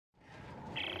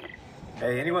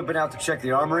Hey, anyone been out to check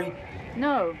the armory?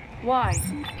 No. Why?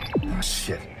 Oh,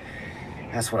 shit.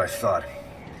 That's what I thought.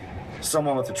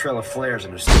 Someone with a trail of flares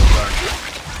and they're still burned.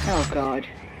 Oh, God.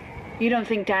 You don't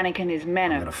think Danik and his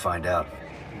men I'm are... gonna find out.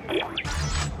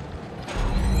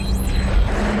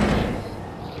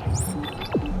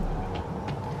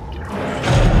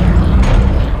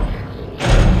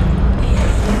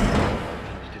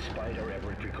 Despite our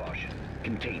every precaution,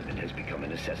 containment has become a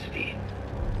necessity.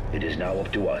 It is now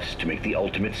up to us to make the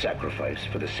ultimate sacrifice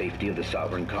for the safety of the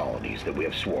sovereign colonies that we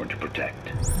have sworn to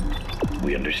protect.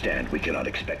 We understand we cannot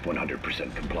expect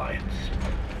 100% compliance.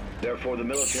 Therefore, the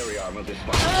military arm of this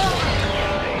final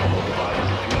campaign will divide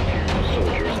into 3 tiers of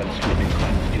soldiers on sweeping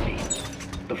class duty.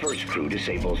 The first crew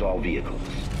disables all vehicles.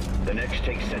 The next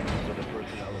takes census of the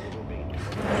personnel who will remain.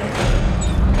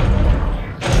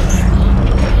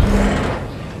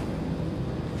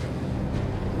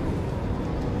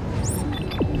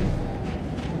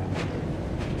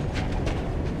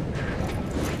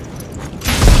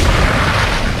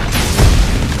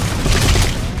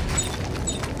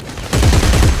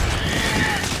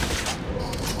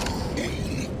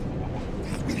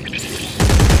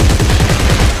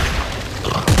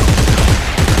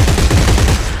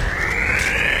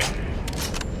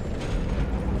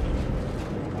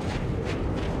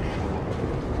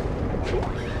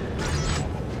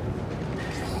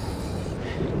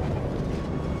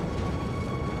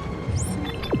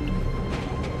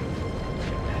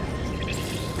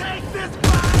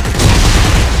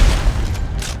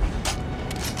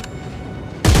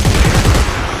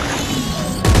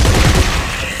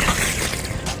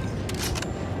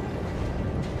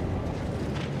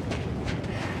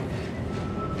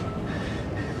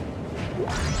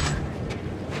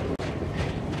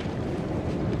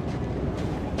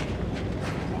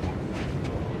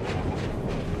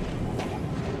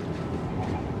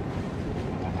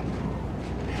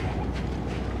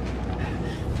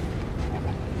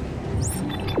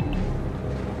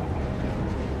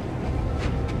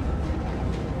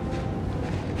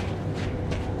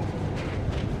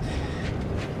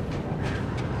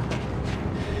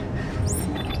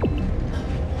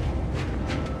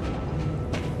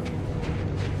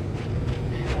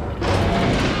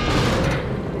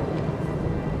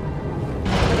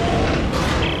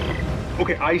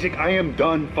 Okay, Isaac, I am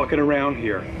done fucking around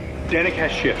here. Danik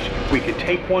has ships. We can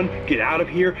take one, get out of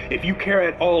here. If you care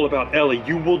at all about Ellie,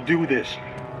 you will do this.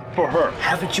 For her.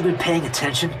 Haven't you been paying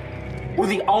attention? We're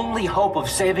the only hope of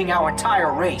saving our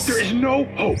entire race. There is no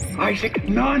hope, Isaac.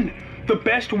 None. The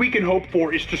best we can hope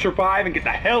for is to survive and get the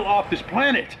hell off this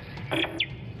planet.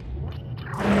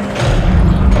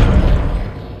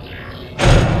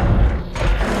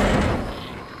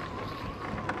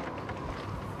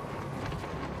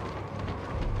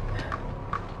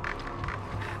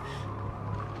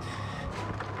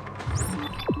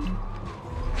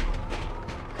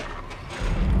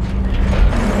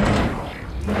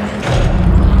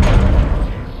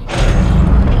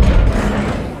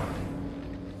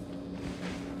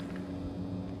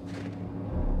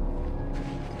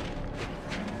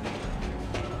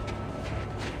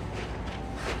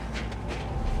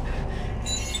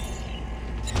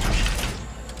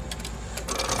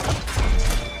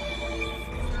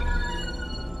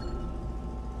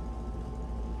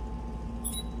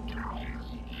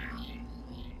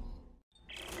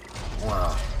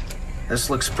 This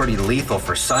looks pretty lethal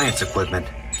for science equipment.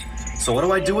 So what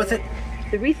do I do with it?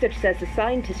 The research says the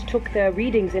scientists took their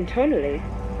readings internally.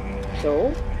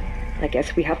 So, I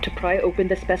guess we have to pry open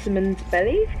the specimen's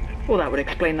belly? Well, that would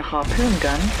explain the harpoon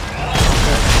gun.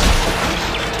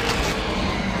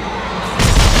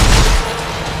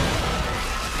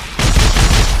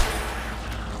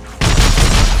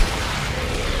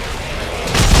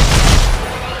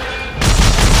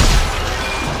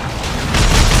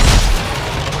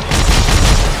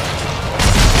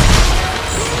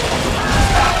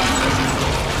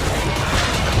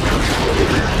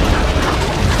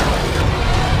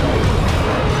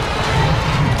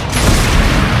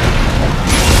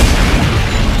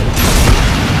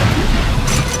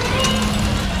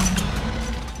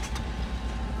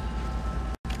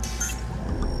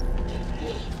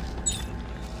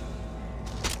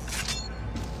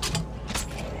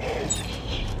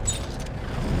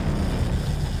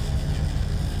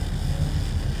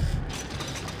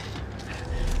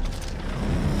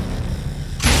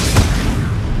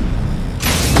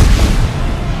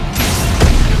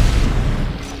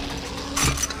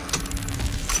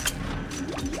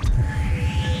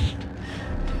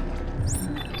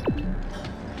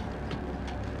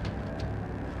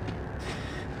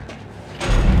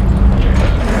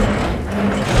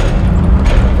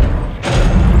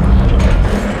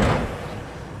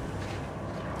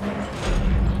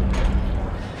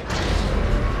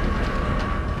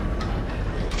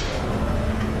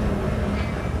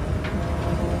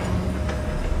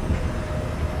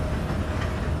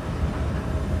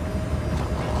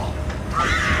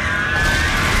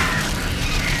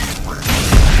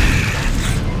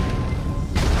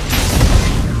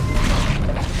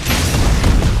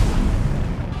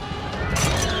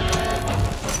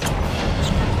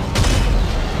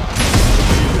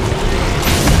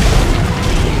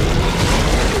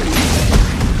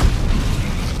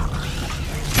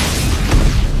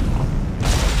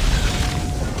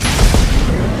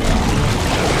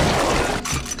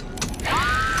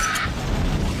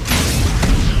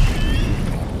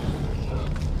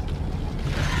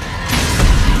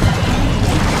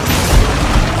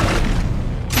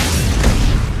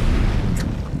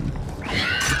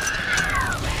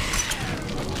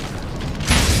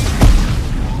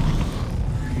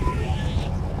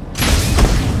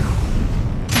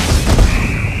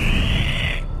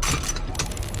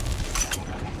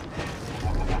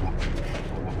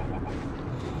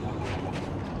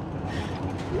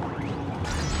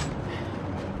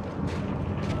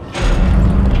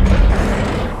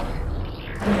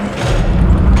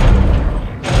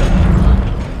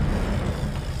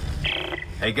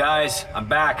 Hey guys, I'm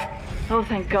back. Oh,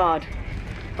 thank God.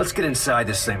 Let's get inside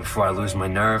this thing before I lose my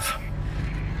nerve.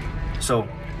 So,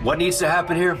 what needs to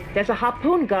happen here? There's a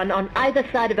harpoon gun on either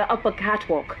side of the upper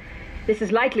catwalk. This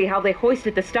is likely how they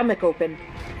hoisted the stomach open.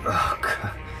 Oh,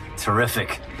 God.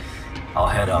 Terrific. I'll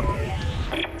head up.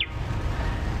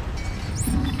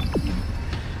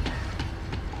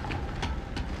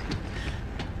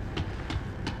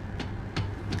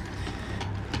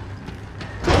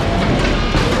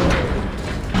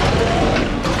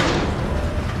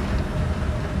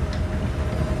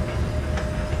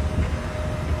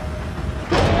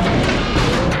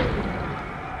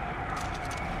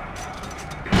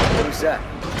 Who's that?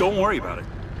 Don't worry about it.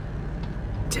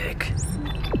 Dick.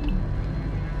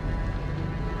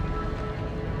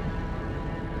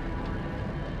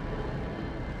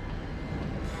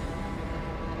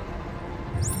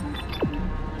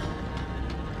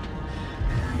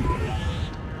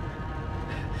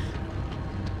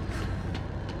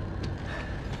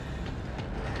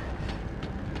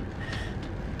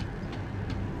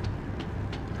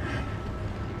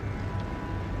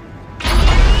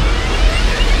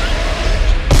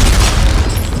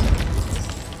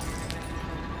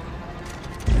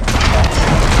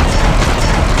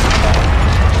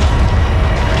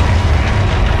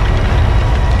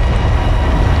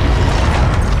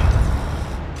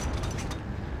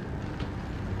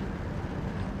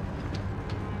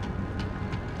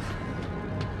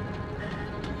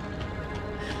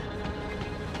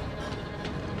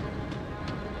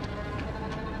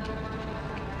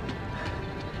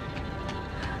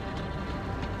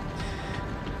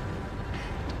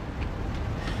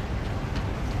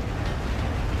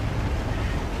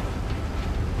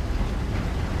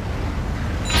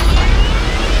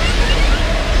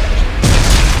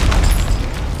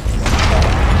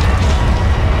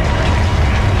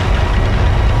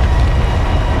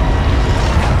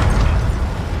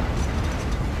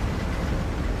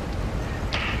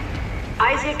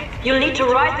 You'll need to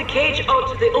ride the cage out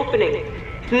to the opening.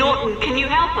 Norton, can you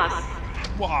help us?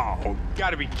 Wow,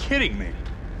 gotta be kidding me.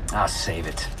 I'll save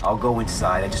it. I'll go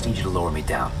inside. I just need you to lower me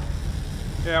down.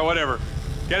 Yeah, whatever.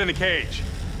 Get in the cage.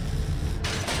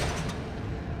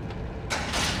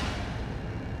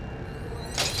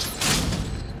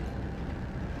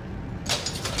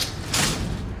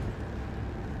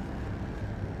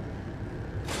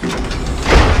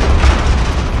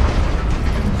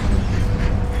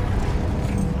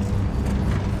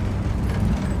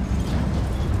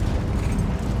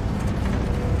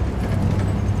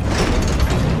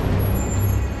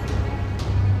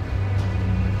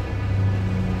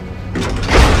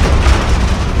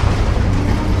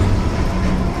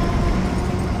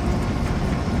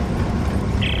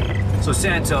 So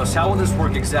Santos, how will this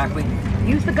work exactly?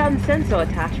 Use the gun's sensor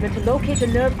attachment to locate a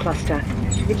nerve cluster.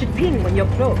 It should ping when you're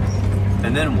close.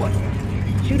 And then what?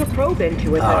 Shoot a probe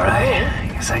into it. Alright, I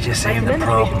guess I just My aim the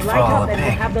telemetry probe should for light all up the and we'll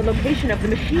ping. have the location of the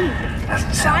machine.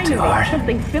 Doesn't sound too Finally, hard.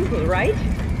 something simple, right?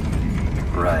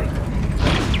 Right.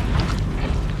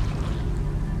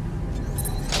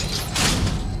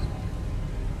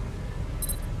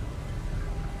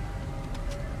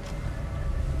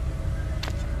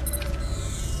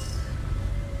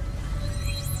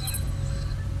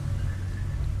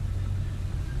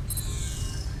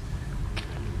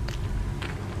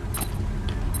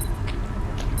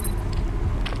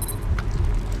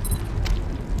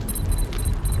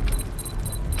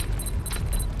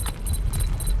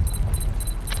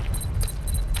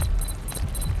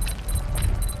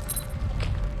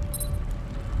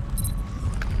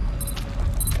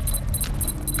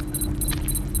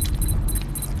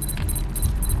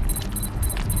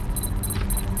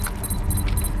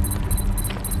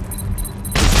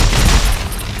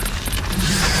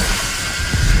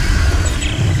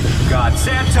 God,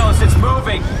 Santos, it's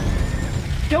moving!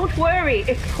 Don't worry,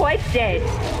 it's quite dead.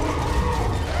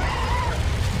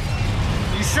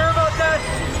 You sure about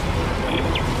that?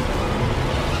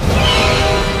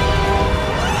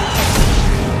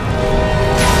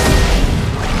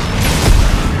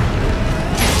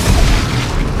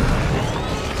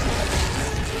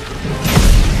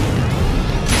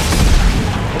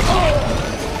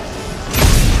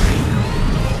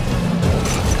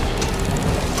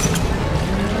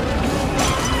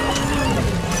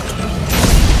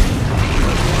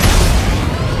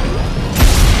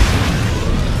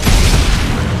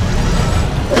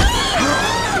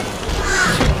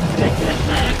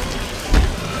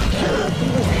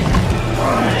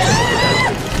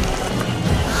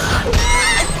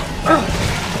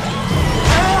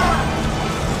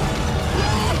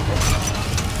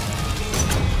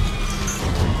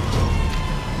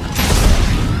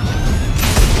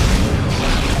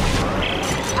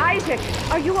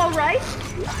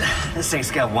 This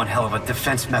thing's got one hell of a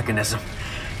defense mechanism.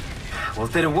 Well,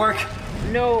 did it work?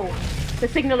 No. The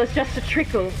signal is just a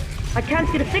trickle. I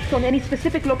can't get a fix on any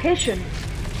specific location.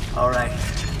 All right.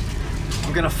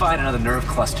 I'm gonna find another nerve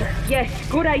cluster. Yes,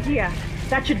 good idea.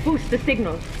 That should boost the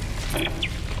signal.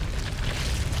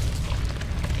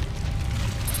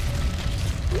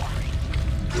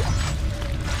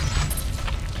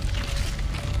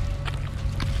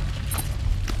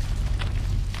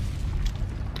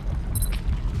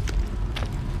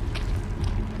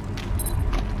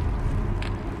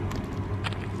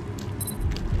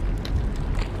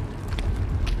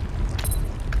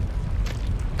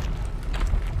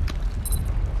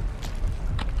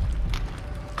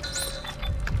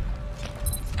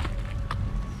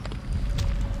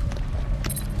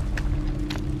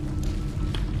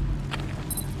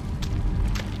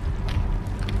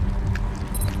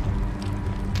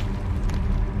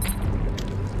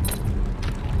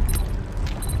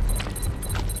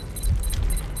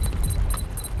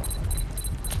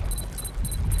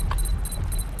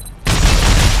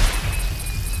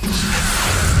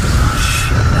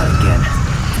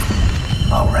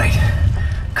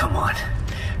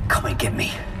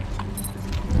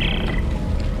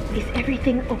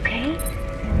 Everything okay?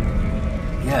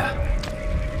 Yeah.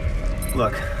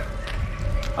 Look,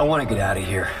 I want to get out of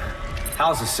here.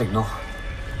 How's the signal?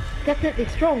 Definitely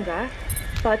stronger,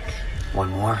 but... One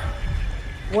more?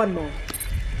 One more.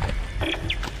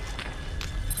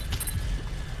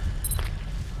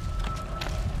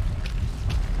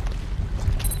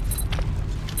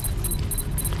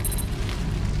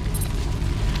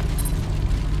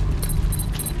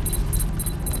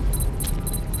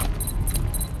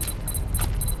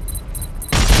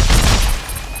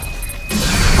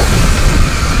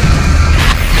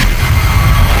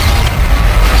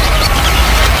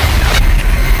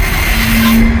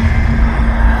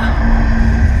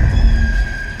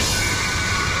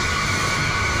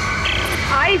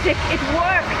 Isaac, it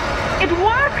worked! It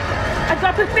worked! I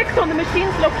got the fix on the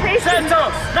machine's location!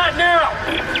 Santos! Not now!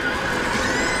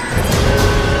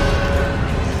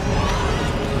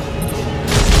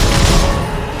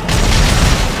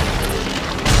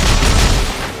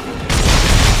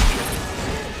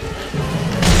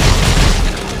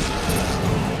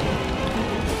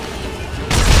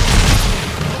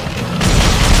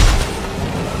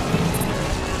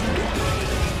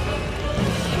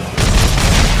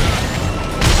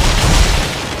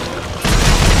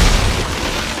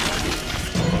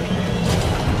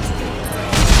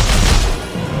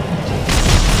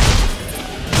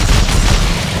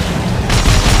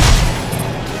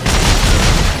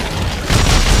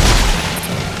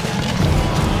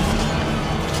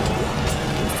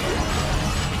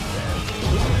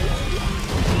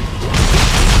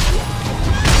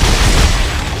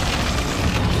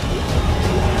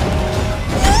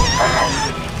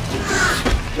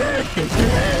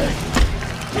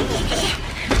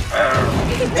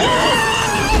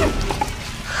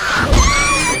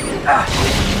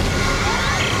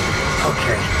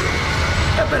 Okay,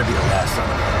 that better be the last of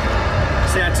them.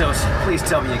 Santos, please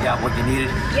tell me you got what you needed.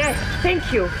 Yes,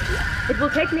 thank you. It will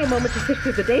take me a moment to sift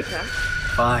through the data.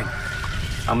 Fine.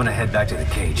 I'm gonna head back to the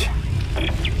cage.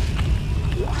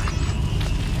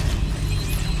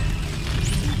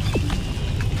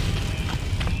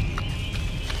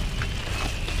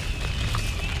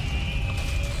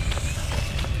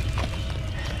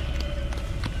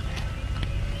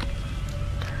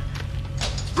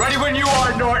 Ready when you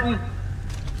are, Norton!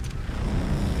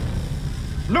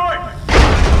 Norton!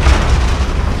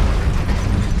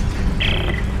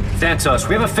 Santos,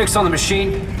 we have a fix on the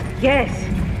machine? Yes.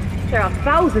 There are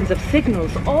thousands of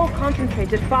signals, all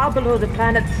concentrated far below the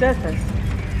planet's surface.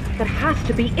 That has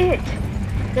to be it.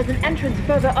 There's an entrance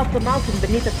further up the mountain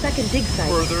beneath a second dig site.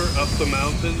 Further up the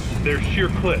mountain, there's sheer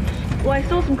cliffs. Well, I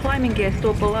saw some climbing gear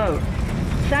stored below.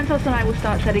 Santos and I will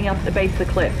start setting up at the base of the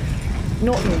cliff.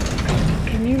 Norton,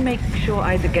 can you make sure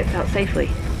Isaac gets out safely?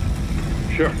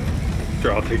 Sure.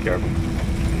 Sure, I'll take care of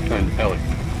him. And Ellie,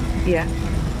 Yeah.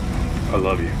 I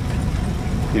love you.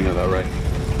 You know that, right?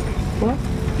 What?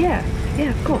 Yeah,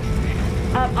 of course.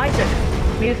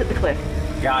 Isaac, meet us at the cliff.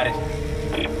 Got it.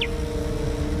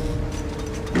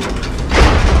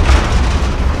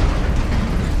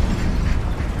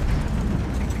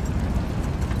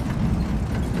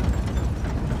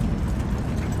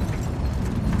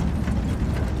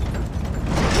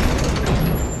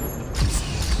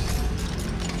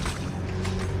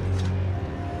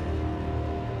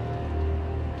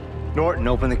 Norton,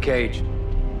 open the cage.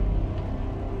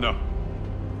 No.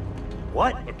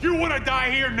 What? If you want to die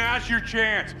here, now's your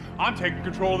chance. I'm taking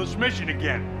control of this mission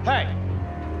again. Hey,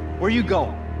 where you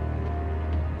going?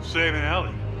 Saving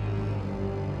Ellie.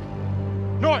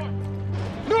 Norton!